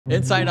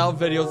Inside Out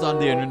videos on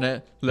the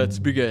internet. Let's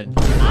begin.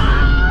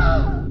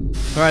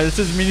 Alright, this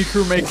is Mini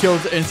Crewmate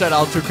kills Inside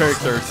Out 2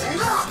 characters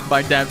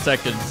by damn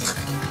seconds.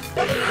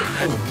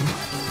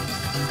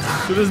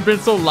 Dude, it's been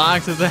so long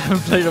since I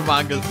haven't played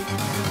Among Us.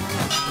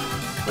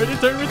 Wait, they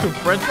turned me to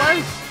french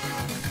fries?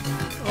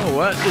 Oh,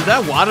 what? Is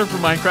that water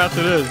from Minecraft?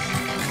 It is.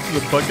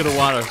 It's a bucket of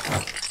water.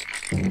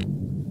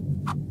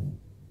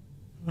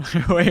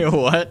 Wait,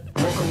 what?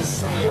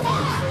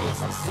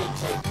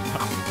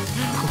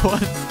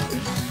 What?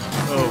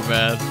 Oh,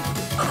 man.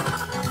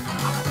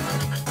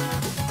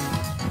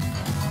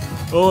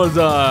 Oh, it's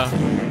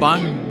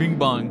bong, bing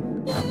bong.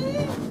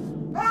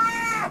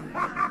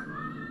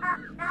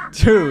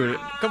 Dude,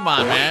 come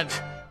on, man.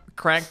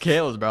 Crack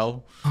kills,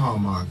 bro. Oh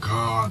my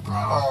god, bro.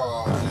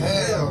 Oh,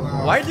 hell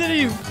no. Why did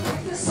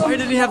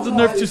he have the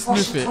nerve to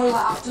sniff it?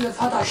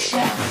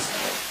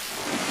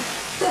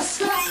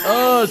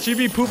 Oh, she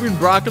be pooping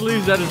broccoli?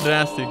 That is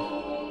nasty.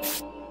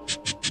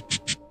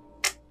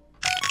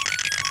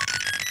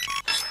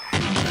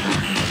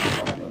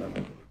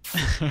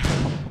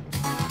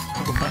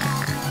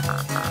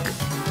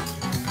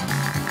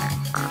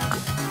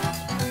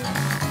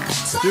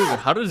 Dude,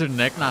 how does her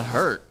neck not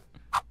hurt?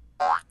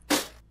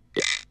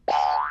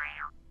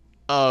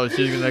 Oh,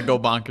 she's gonna go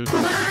bonkers.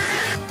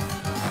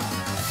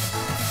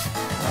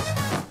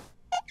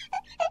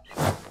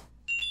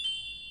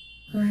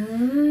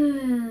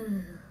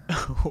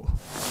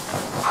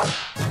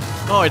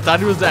 Oh, I thought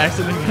he was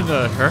actually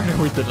gonna hurt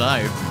her with the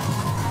knife.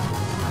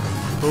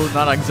 Oh,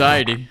 not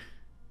anxiety.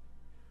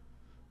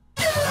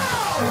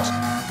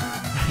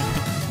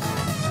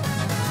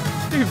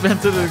 He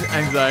vented his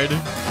anxiety.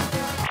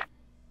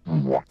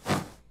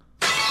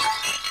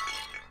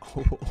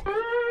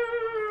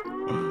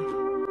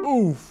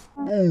 Oof.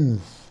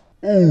 Oof.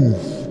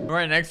 Oof.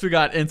 Alright, next we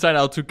got Inside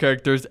Out 2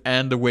 characters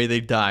and the way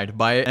they died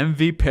by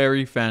MV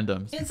Perry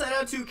fandoms. Inside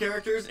Out 2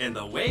 characters and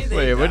the way they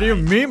Wait, died. what do you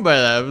mean by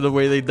that? The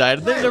way they died?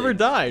 They never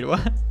died.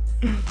 What?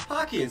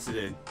 Hockey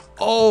incident.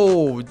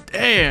 Oh,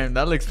 damn.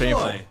 That looks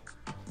painful. Joy.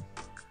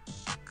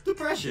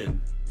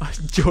 Depression.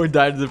 Joy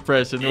died of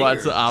depression. Anger.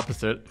 What's the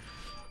opposite?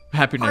 Heart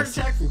Happiness.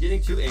 attack from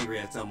getting too angry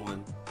at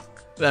someone.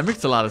 That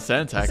makes a lot of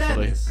sense,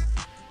 actually. Sadness.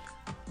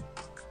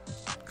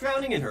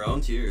 Drowning in her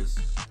own tears.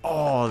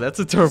 Oh, that's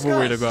a terrible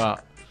way to go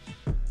out.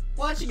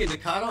 Watching a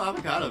Decado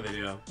Avocado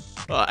video.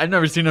 I've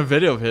never seen a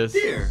video of his.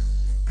 Fear.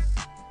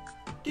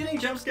 Getting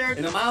jump scared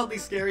in a mildly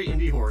scary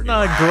indie horror game.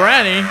 Not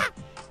Granny.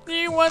 Do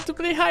you want to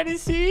play hide and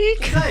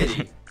seek?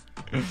 Anxiety.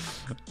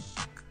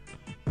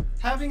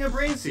 Having a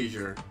brain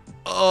seizure.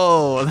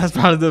 Oh, that's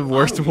probably the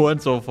worst one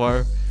so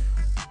far.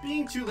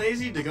 Being too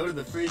lazy to go to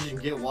the fridge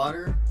and get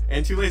water,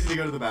 and too lazy to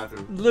go to the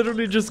bathroom.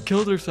 Literally just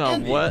killed herself.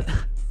 Envy. What?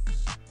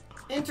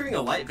 Entering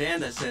a white van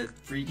that said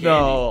free candy.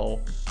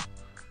 No.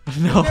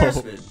 No.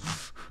 Embarrassment.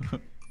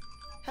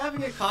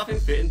 Having a coughing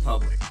fit in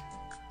public.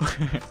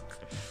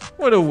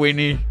 What a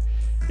weenie.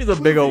 He's a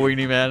big old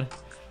weenie, man.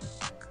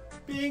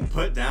 Being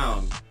put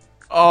down.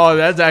 Oh,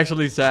 that's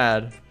actually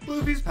sad.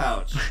 Luffy's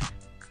pouch.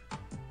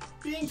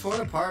 Being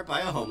torn apart by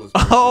a homeless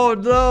person. Oh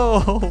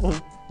no.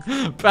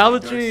 Dark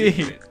Palutry.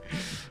 secret.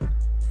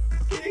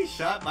 Getting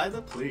shot by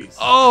the police.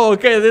 Oh,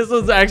 okay. This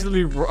was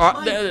actually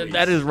wrong.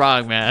 That is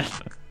wrong, man.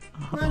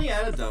 Running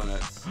out of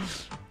donuts.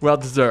 Well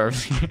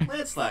deserved.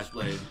 Lance Slash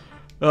Blade.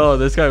 Oh,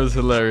 this guy was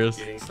hilarious.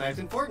 Getting sniped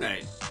in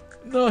Fortnite.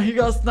 No, he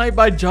got sniped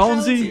by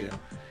Jonesy. Valentina.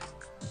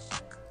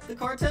 The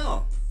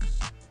cartel.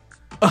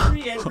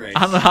 Free and grace.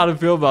 I don't know how to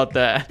feel about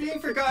that. Being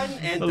forgotten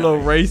and A little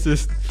dying.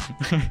 racist.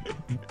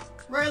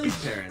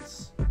 Riley's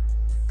parents.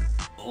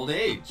 Old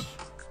age.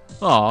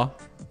 Aw.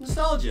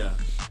 Nostalgia.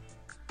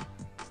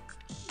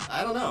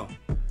 I don't know.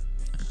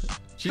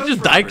 She Coach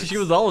just died because Roberts. she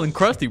was old and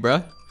crusty,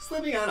 bruh.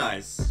 Slipping on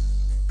ice.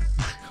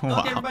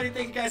 Wow. Okay, everybody,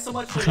 thank you guys so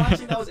much for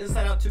watching. That was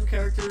Inside Out 2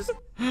 characters.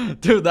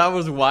 Dude, that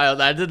was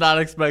wild. I did not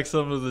expect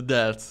some of the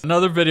deaths.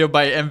 Another video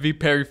by MV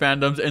Perry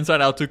fandoms,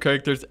 Inside Out 2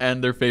 characters,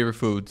 and their favorite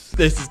foods.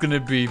 This is gonna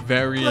be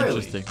very Clearly.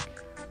 interesting.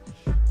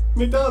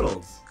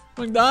 McDonald's.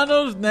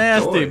 McDonald's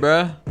nasty, Joy.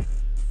 bruh.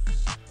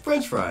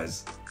 French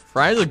fries.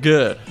 Fries are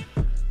good.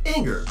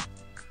 Anger.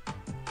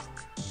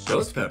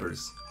 Ghost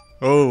peppers.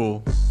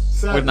 Oh,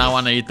 Sadness. would not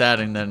want to eat that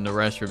in the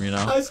restroom, you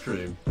know? Ice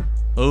cream.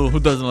 Oh, who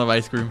doesn't love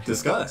ice cream?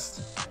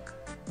 Disgust.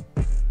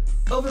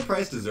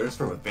 Overpriced desserts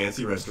from a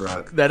fancy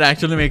restaurant. That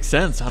actually makes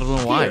sense. I don't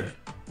know why. Fear.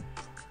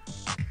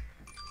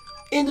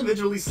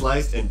 Individually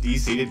sliced and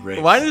de-seeded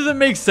grapes. Why does it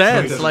make So he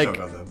sense? doesn't Like,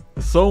 choke on them.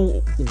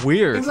 so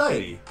weird.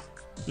 Anxiety.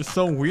 It's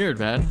so weird,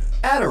 man.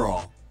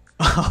 Adderall.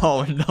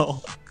 Oh,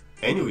 no.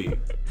 Ennui.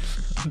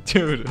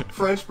 Dude,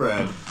 French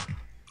bread.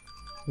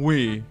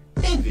 we.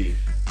 Envy.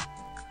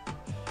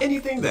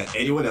 Anything that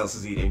anyone else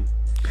is eating.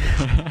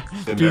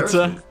 Pizza.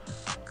 Embarrassment.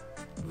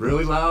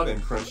 Really loud and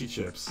crunchy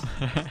chips.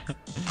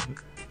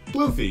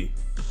 Bluefy.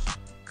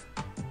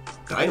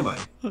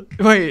 Dynamite.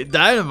 Wait,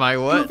 dynamite,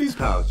 what? Bluefy's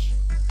pouch.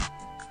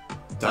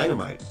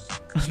 Dynamite.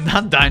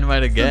 Not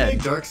dynamite The again.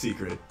 big dark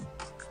secret.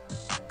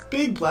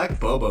 Big black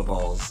boba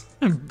balls.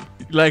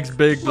 Likes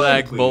big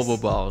black please.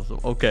 boba balls.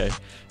 Okay.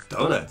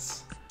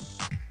 Donuts.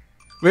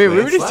 Wait, we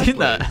Lance already Slash seen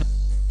Blade. that.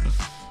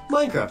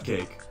 Minecraft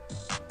cake.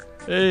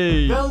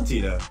 Hey.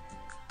 Valentina.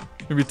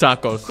 Maybe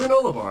tacos.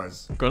 Granola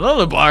bars.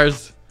 Granola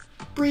bars.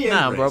 Brie and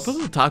Nah, Grace. bro.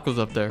 Put some tacos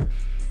up there.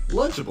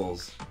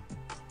 Lunchables.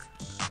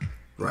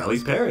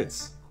 Riley's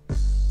parents.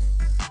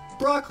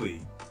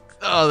 Broccoli.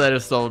 Oh, that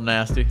is so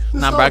nasty.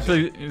 Nah, Nostalgia.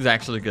 broccoli is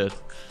actually good.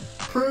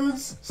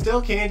 Prunes,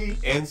 stale candy,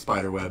 and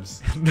spider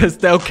webs. The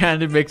stale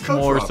candy makes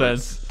Coach more Roberts.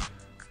 sense.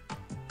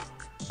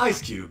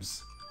 Ice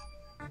cubes.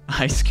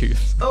 Ice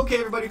cubes. Okay,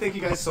 everybody, thank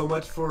you guys so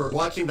much for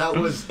watching. That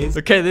was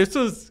Okay, this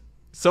was...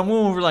 Some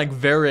were like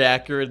very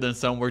accurate and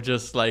some were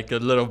just like a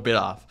little bit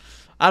off.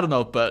 I don't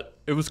know, but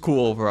it was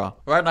cool overall.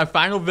 Alright, my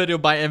final video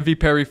by MV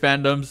Perry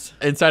fandoms.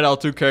 Inside Out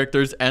 2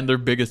 characters and their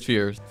biggest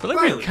fears. I feel like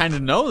we Riley. kind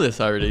of know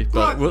this already,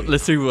 but Broccoli.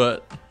 let's see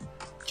what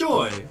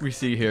joy. we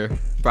see here.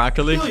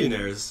 Broccoli?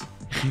 Billionaires.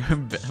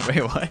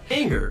 Wait, what?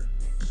 Anger.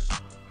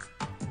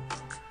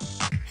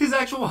 His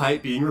actual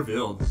height being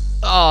revealed.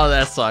 Oh,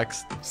 that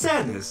sucks.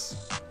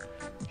 Sadness.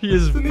 He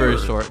is The very mirror.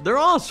 short. They're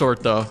all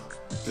short though.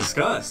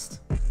 Disgust.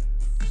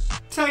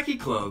 Tacky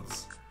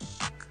clothes.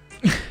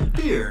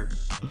 Fear.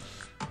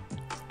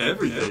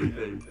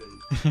 Everything.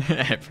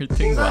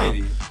 Everything wow.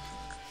 Anxiety.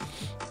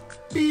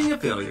 Being a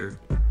failure.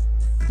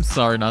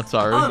 Sorry, not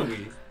sorry.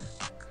 Ennui.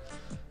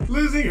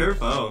 Losing her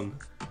phone.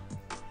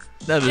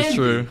 That is Envy.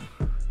 true.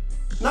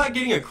 Not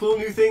getting a cool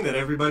new thing that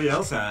everybody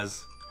else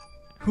has.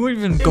 Who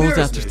even goes after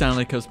Embarrassment.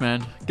 Stanley Cups,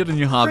 man? Get a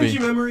new hobby.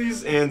 Cringy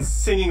memories and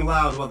singing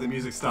loud while the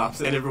music stops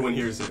and everyone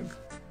hears him.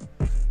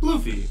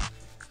 Bloofy.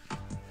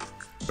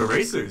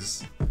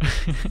 Erasers.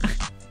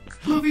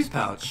 Bloofy's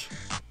pouch.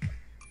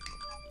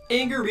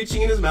 Anger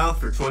reaching in his mouth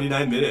for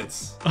 29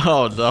 minutes.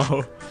 Oh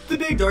no. The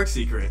big dark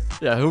secret.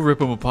 Yeah, who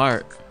rip him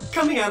apart?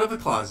 Coming out of a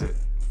closet.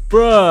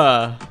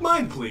 Bruh.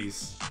 Mind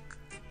please.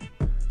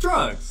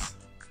 Drugs.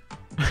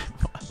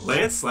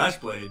 Lance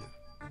Slashblade.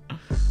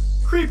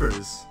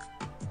 Creepers.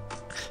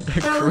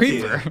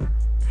 Creeper.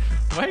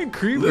 Why a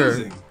creeper?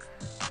 Losing.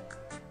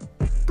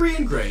 Brie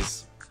and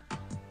Grace.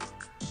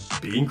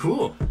 Being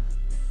cool.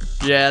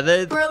 Yeah,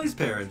 they. Riley's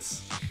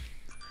parents.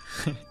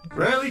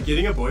 Riley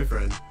getting a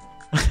boyfriend.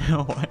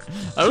 What?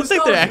 I don't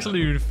think they Nostalgia.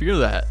 actually even feel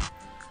that.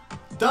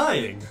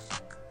 Dying.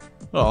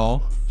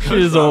 Oh, she Coach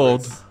is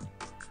old. Roberts.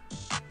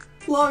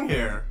 Long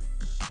hair.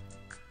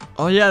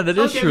 Oh yeah, that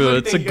is Okay, true. everybody,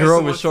 It's a thank you guys girl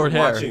so with much short for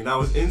hair. watching. That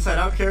was Inside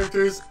Out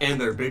characters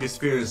and their biggest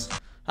fears.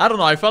 I don't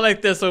know. I felt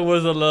like this one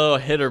was a little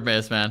hit or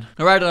miss, man.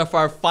 All right, and for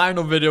our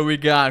final video, we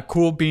got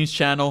Cool Beans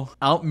channel,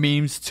 Out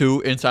Memes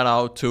 2, Inside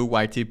Out 2,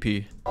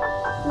 YTP.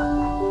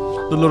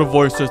 The little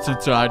voice that's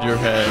inside your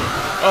head.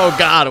 Oh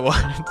God,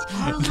 what?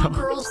 Our little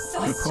girl's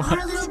so smart.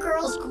 Our little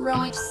girl's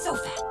growing so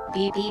fast.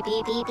 Beep beep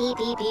beep beep beep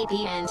beep beep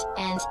beep and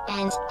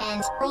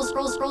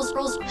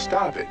rolls.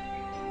 Stop it.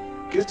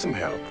 Get some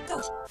help.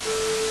 So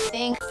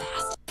think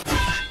fast.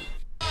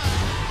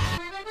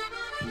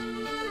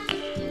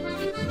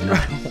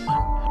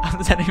 How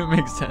does that even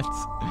make sense?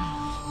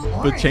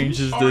 But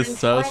changes this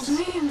sus.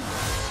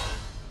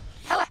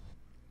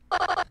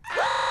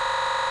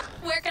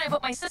 Where can I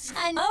put my sister?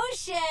 An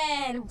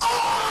ocean.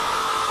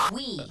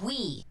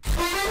 We.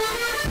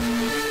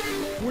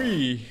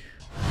 Wee.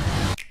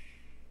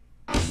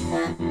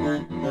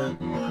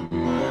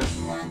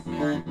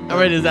 Oh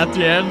wait, is that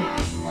the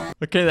end?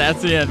 Okay,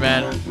 that's the end,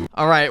 man.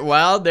 Alright,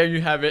 well, there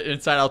you have it.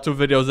 Inside Out 2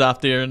 videos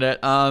off the internet.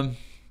 I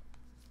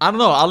don't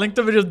know. I'll link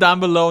the videos down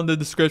below in the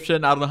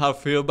description. I don't know how I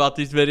feel about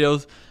these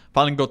videos.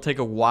 Probably go take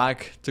a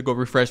walk to go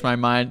refresh my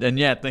mind. And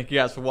yeah, thank you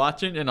guys for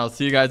watching, and I'll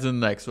see you guys in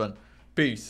the next one. Peace.